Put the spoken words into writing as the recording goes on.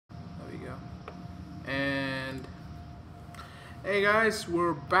And hey guys,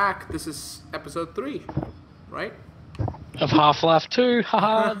 we're back. This is episode 3, right? Of Half-Life 2,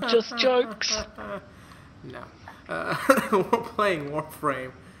 haha, just jokes. No. We're playing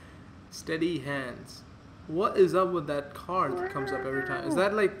Warframe. Steady hands. What is up with that card that comes up every time? Is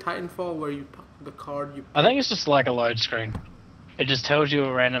that like Titanfall where you the card you pick? I think it's just like a load screen. It just tells you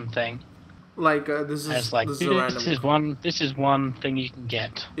a random thing. Like this And is it's like this is a random this is one thing you can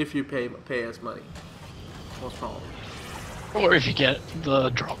get. if you pay us money. Most probably. Or if you get the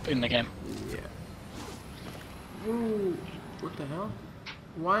drop in the game. Yeah. Ooh, what the hell?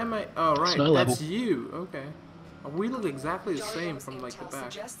 Why am I? Oh right, Snow that's level. you. Okay. We look exactly the same from like the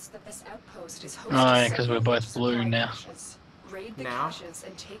back. Oh yeah, because we're both blue now. Now?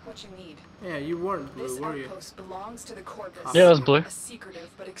 And take what you need. Yeah, you weren't blue, This were you? outpost belongs to the Corpus. Yeah, I was blue. A secretive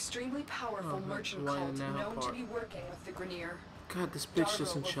but extremely powerful merchant why cult now known to part? be working with the Grenier. God, this bitch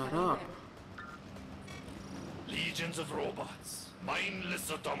doesn't shut up. Legions of robots,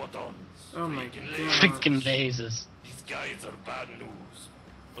 mindless automatons. Oh my freaking God. lasers. Freaking lasers. These guys are bad news.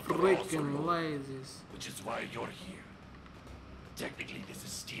 But they're also Freaking good, lasers. which is why you're here. Technically, this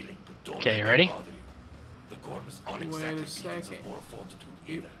is stealing, but don't Okay, let it ready? bother you. The Corpus aren't Wait a exactly beacons second. of more fortitude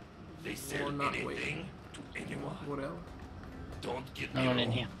either. They sell Or not, anything to anyone. What else? Don't get No me one in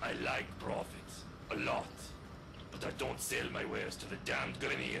wrong, here. I like profits. A lot. But I don't sell my wares to the damned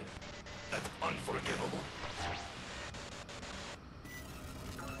Grenier. That's unforgivable.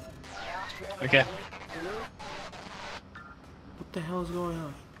 Okay. What the hell is going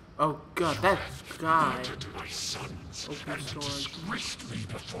on? Oh God, that guy. Murdered my sons Open and storage. disgraced me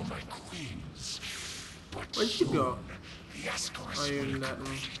before my queens. But Where'd you go? the Ascaris Oh, you're in will that room.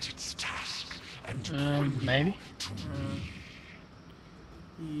 complete its task and Maybe?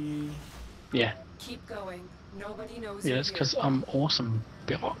 Yeah. Keep going. Nobody knows Yeah, you're it's here. because I'm awesome,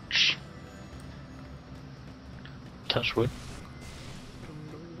 bitch. Touch wood.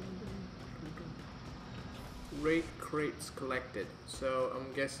 Raid crates collected. So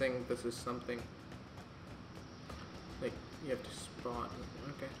I'm guessing this is something like you have to spot.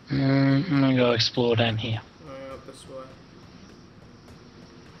 Okay. I'm gonna go explore down here. This way.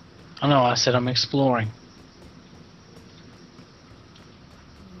 I know, I said I'm exploring.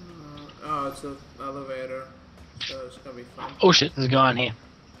 Oh, it's an elevator. So it's gonna be fun. Oh shit, there's a guy in here.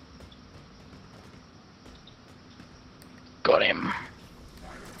 Got him.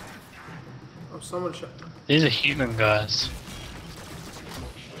 Oh, someone shot. These are human guys.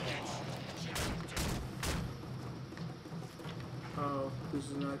 Oh, this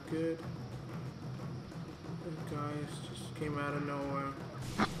is not good. These guys just came out of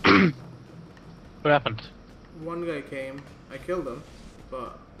nowhere. What happened? One guy came. I killed him,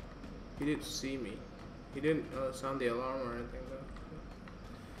 but he didn't see me. He didn't sound the alarm or anything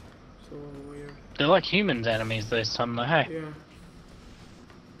though. So weird. They're like humans enemies this time though, hey? Yeah.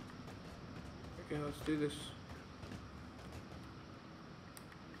 Okay, let's do this.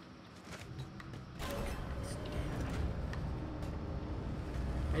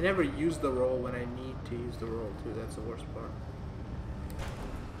 I never use the roll when I need to use the roll too. That's the worst part.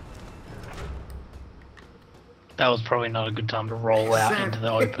 That was probably not a good time to roll out into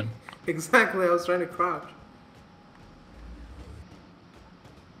the open. Exactly, I was trying to crouch.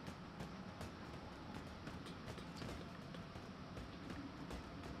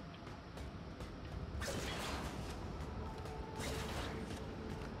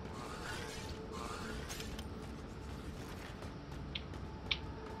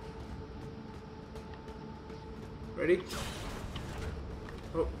 Ready?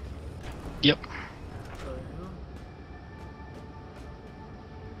 Oh. Yep. What the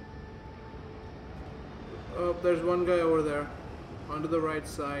hell? Oh, there's one guy over there. Onto the right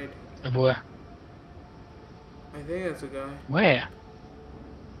side. Where? I think that's a guy. Where?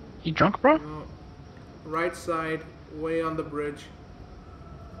 You drunk, bro? No. Right side, way on the bridge.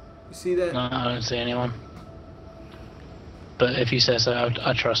 You see that? No, I don't see anyone. But if you say so,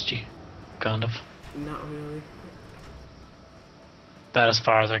 I trust you. Kind of. Not really. About as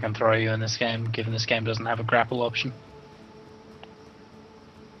far as I can throw you in this game, given this game doesn't have a grapple option.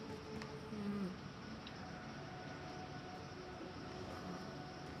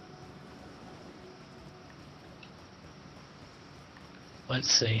 Let's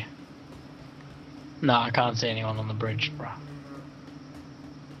see. No, I can't see anyone on the bridge, bro.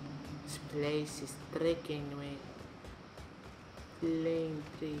 This place is triggering me. Flame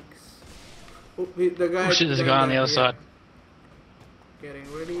tricks. Oh, the guy. Oh shit, there's a guy on the other side. Getting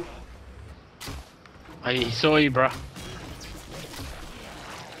ready. He saw you, bro.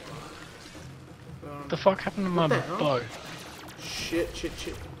 What the fuck happened to my What the hell? bow? Shit.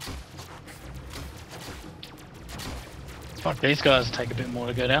 Fuck, these guys take a bit more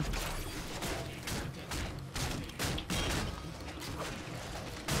to go down.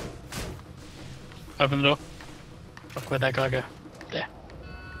 Open the door. Fuck, where'd that guy go? There.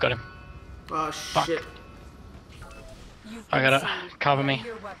 Got him. Oh Fuck. shit. You've I been gotta seen. cover Ready me.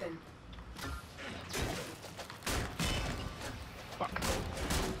 your weapon. Fuck.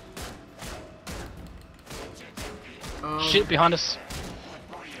 Um, Shit, behind us.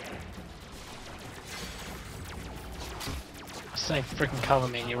 I say freaking cover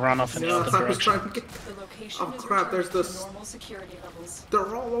me and you run off in the Yeah, other I was direction. trying to get. The location Oh, is crap, there's returned this- to normal security levels.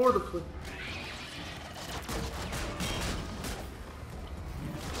 They're all over the place.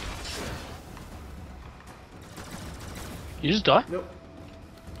 You just die? Nope.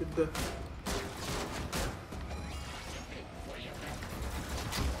 Did the.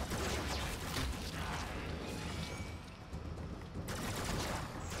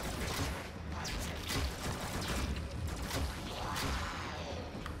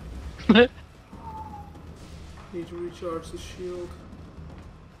 Need to recharge the shield.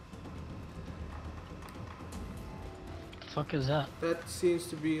 The fuck is that? That seems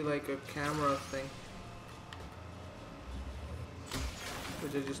to be like a camera thing.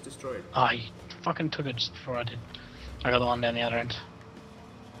 Which I just destroyed. Ah, you fucking took it just before I did. I got the one down the other end.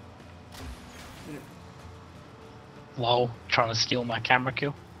 Lol, trying to steal my camera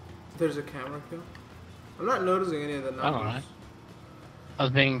kill. There's a camera kill. I'm not noticing any of the I don't numbers. know. I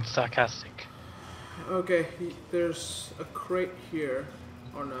was being sarcastic. Okay, there's a crate here.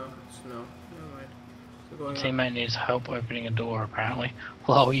 Oh no, it's no. Never mind. So going up. Teammate needs help opening a door, apparently.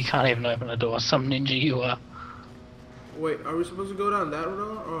 Lol, you can't even open a door. Some ninja you are. Wait, are we supposed to go down that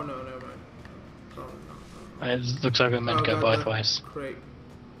door? Oh no, never mind. Oh, no. It looks like we're meant to go both ways. Crate.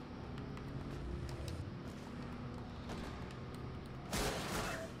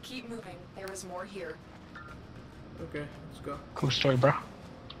 Keep moving. There is more here. Okay, let's go. Cool story, bro.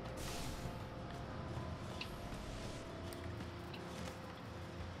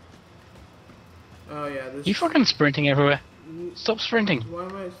 Oh yeah, this. You fucking sprinting everywhere. Stop sprinting. Why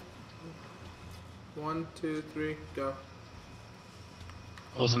am I? 1, 2, 3, go.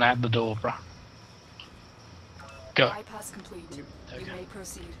 I wasn't at the door, bro. Go. Bypass complete. You Okay. may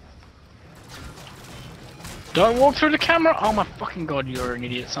proceed. Don't walk through the camera! Oh my fucking god, you're an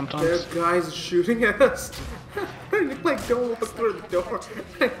idiot There's sometimes. guys shooting at us. Like, don't walk through the door.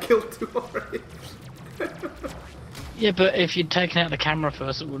 I killed 2 already. Yeah, but if you'd taken out the camera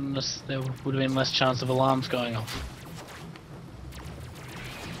first, it wouldn't have, there would have been less chance of alarms going off.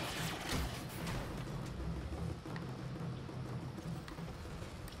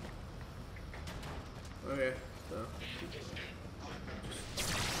 Okay, so.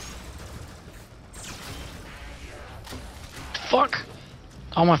 Fuck!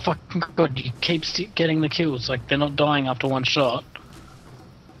 Oh my fucking god, you keep getting the kills, like they're not dying after one shot.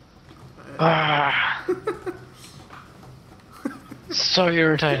 Ah. So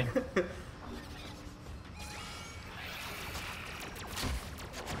irritating.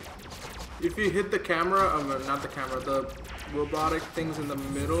 If you hit the camera, not the camera, the robotic things in the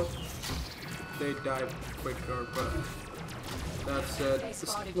middle, they die quicker, but that said,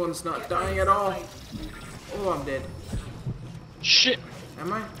 this one's not dying at all. Oh, I'm dead. Shit!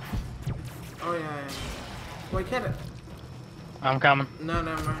 Am I? Oh, yeah. Wait, can't it? I'm coming. No,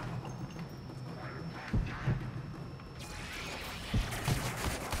 never mind.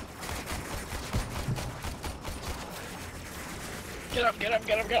 Get up, get up,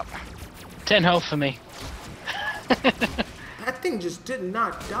 get up, get up. 10 health for me. That thing just did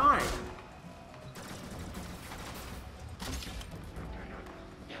not die.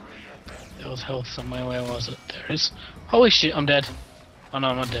 There was health somewhere, where was it? There it is. Holy shit, I'm dead. Oh no,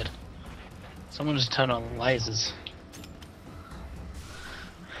 I'm not dead. Someone just turned on lasers.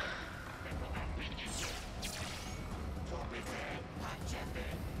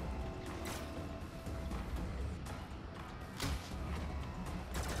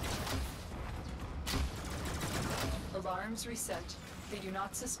 Alarms reset. They do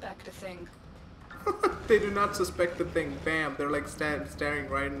not suspect a thing. They do not suspect the thing. Bam, they're like staring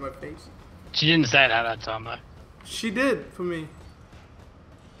right in my face. She didn't say that time though. She did for me.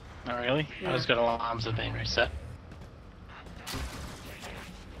 Not really? Yeah. I just got alarms have been reset.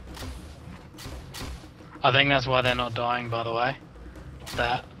 I think that's why they're not dying, by the way.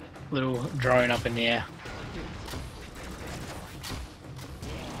 That little drone up in the air.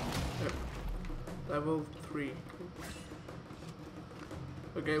 Yep. Level 3.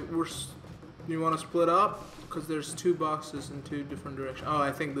 Okay, you want to split up? Because there's 2 boxes in 2 different directions. Oh,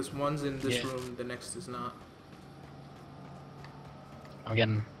 I think this one's in this Yeah. room, the next is not. I'm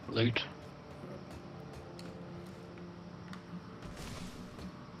getting loot.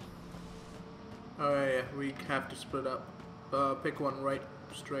 Alright, yeah, we have to split up. Pick one right,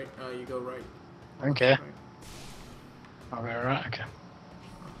 straight. You go right. Okay. Straight. I'll go right. Okay.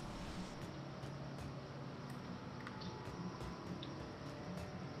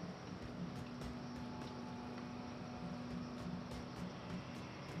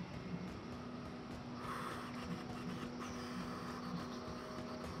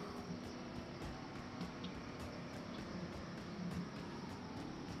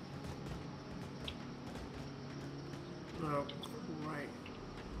 Oh, right.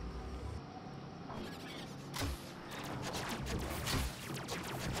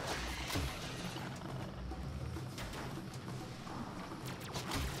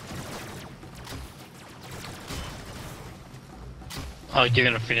 Oh, you're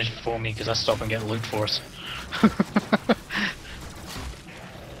gonna finish before me because I stop and get loot for us.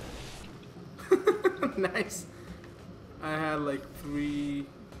 Nice. I had like 3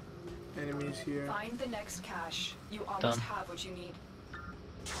 enemies here. Find the next cache. You almost Done. have what you need.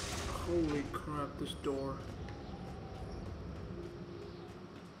 Holy crap, this door.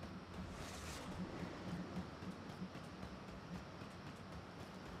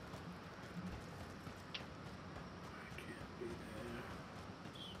 I can't be there.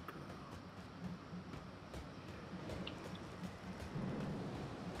 Let's go.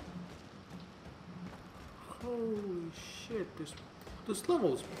 Holy shit, this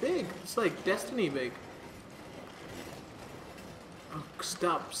level is big. It's like Destiny big. Oh,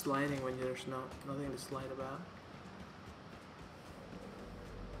 stop sliding when there's nothing to slide about.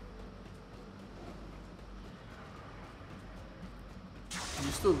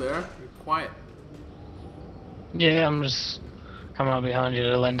 You still there? You're quiet. Yeah, I'm just coming up behind you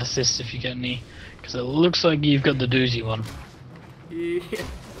to lend assist if you get any, because it looks like you've got the doozy one. Yeah, I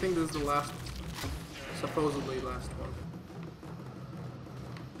think this is the last, supposedly last one.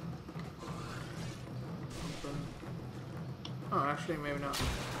 Open. Oh, actually, maybe not.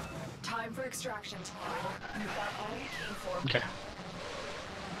 Time for extraction. You've got all you came for. Okay.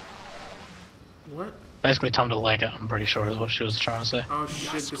 What? Basically, time to leg it. I'm pretty sure is what she was trying to say. Oh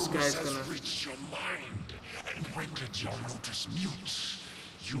shit, this Nazgul guy's has gonna... reached your mind and rendered your lotus mute.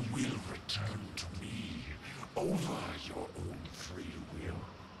 You will return to me over your own free will.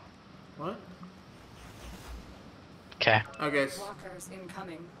 What? Okay. Okay, Walkers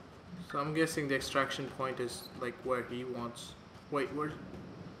incoming. so I'm guessing the extraction point is like where he wants... Wait, where...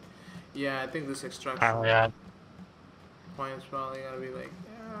 Yeah, I think this extraction Apparently, I point is probably gonna be like...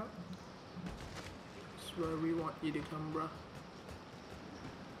 Yeah, it's where we want you to come, bruh.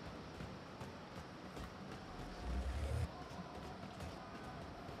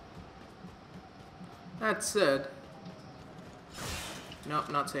 That said...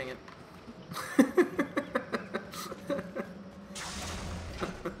 Nope, not saying it.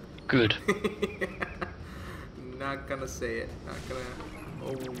 good. Not gonna say it. Not gonna...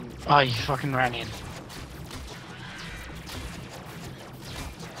 Oh... Oh, you fucking ran in.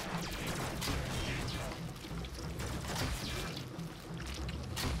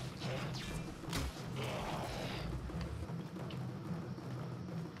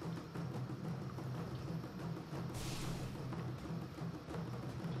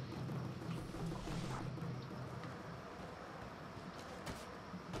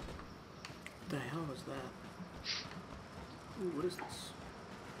 What the hell was that? Ooh, what is this?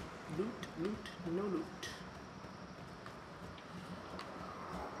 Loot, loot, no loot.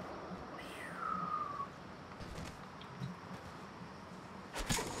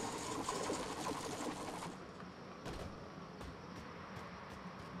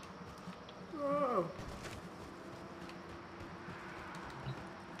 Oh,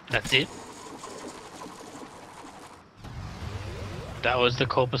 That's it. That was the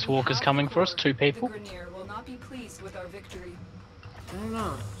Corpus Walkers coming for us, 2 people. The Grenier will not be pleased with our victory. I don't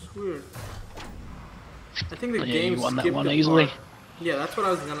know. It's weird. I think the Yeah, game you won that skipped one the easily. part. Yeah, that's what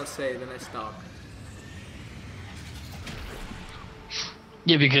I was gonna say. Then I stopped.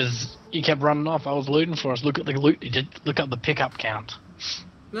 Yeah, because you kept running off. I was looting for us. Look at the loot. You did look up the pickup count.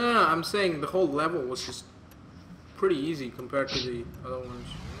 No, I'm saying the whole level was just pretty easy compared to the other ones.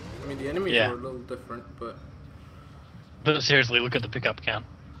 I mean, the enemies Yeah. were a little different, but But seriously, look at the pickup count.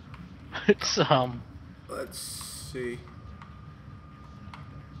 It's let's see.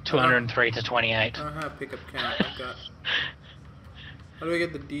 203 to 28. I don't have pickup count. I've got. How do I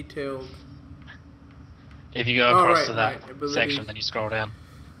get the detailed? If you go Oh, across right, to that right, abilities. section, then you scroll down.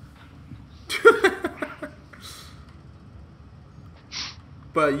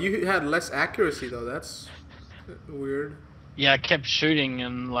 But you had less accuracy though. That's weird. Yeah, I kept shooting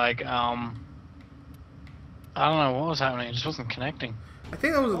and like I don't know what was happening. It just wasn't connecting. I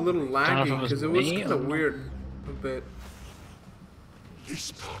think that was a little know if it laggy was because it was me kind or of not. weird a bit.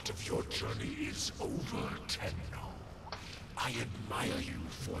 This part of your journey is over, Tenno. I admire you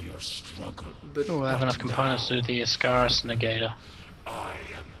for your struggle. Oh, I have enough components to do the Ascaris negator. I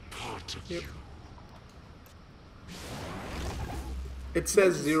am part of Yep. you. It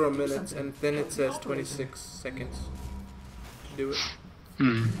says 0 minutes and then it says 26 seconds to do it.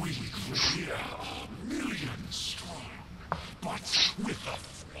 Hmm. We here are millions strong, but with a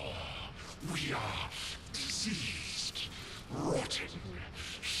flaw. We are diseased, rotten,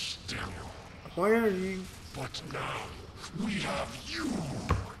 sterile. Why are you... But now we have you.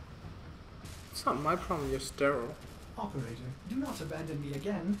 It's not my problem, you're sterile. Operator, do not abandon me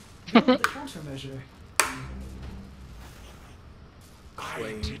again. Build the countermeasure.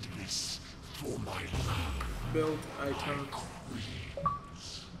 I did this for my love. Build item.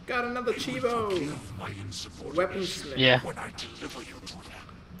 Got another Chivo! Forgive my insubordination Weaponsmith. Yeah. when I deliver you to them.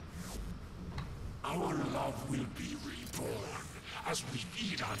 Our love will be reborn as we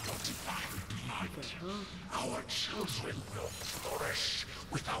feed on your divine blood. Our children will flourish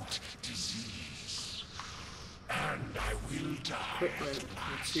without disease. And I will die. Equipment.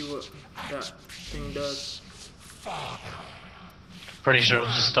 Let's see what that thing does. Father, Pretty sure it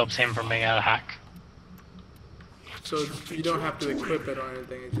just stops him from being able to hack. So you don't have to equip it or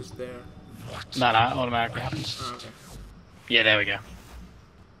anything, it's just there. No, it automatically happens. Oh, okay. Yeah, there we go.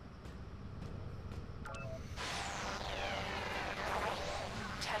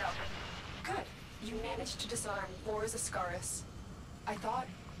 Tenno. Good. You managed to disarm Vor's Ascaris. I thought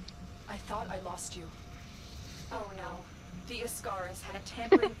I lost you. Oh no. The Ascaris had a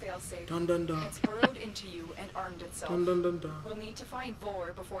tampering failsafe. Dun dun dun. It's burrowed into you and armed itself. Dun dun dun dun. We'll need to find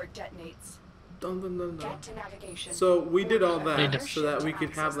Vor before it detonates. Dun dun dun dun. Get to navigation. So we did all Need that to- so that we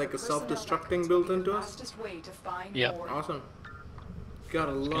could have like a self-destructing built into us? Fastest way to find Yep. Vor. Awesome.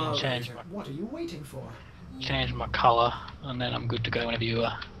 Gotta Gonna love. change What are you waiting for? my color, and then I'm good to go whenever you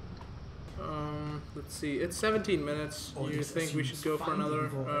are. Let's see. It's 17 minutes. You think we should go for another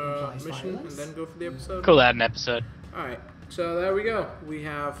mission and then go for the episode? Call that an episode. Alright, so there we go. We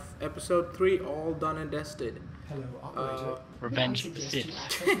have episode 3 all done and dusted. Hello, operator. Revenge May of the I Sith.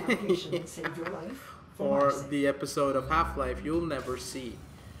 suggest you access navigation and save your life? For my Or sake. the episode of Half-Life you'll never see.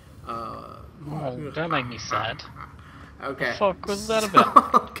 Oh, don't make me sad. Okay. The fuck was that about?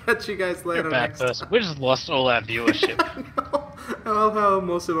 I'll catch you guys You're later a bad next person. We just lost all our viewership. I love how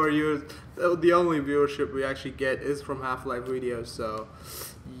most of our viewers, the only viewership we actually get is from Half-Life videos, so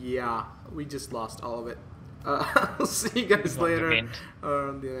yeah, we just lost all of it. I'll see you guys Govind. later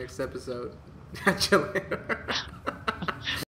on the next episode. Catch you later.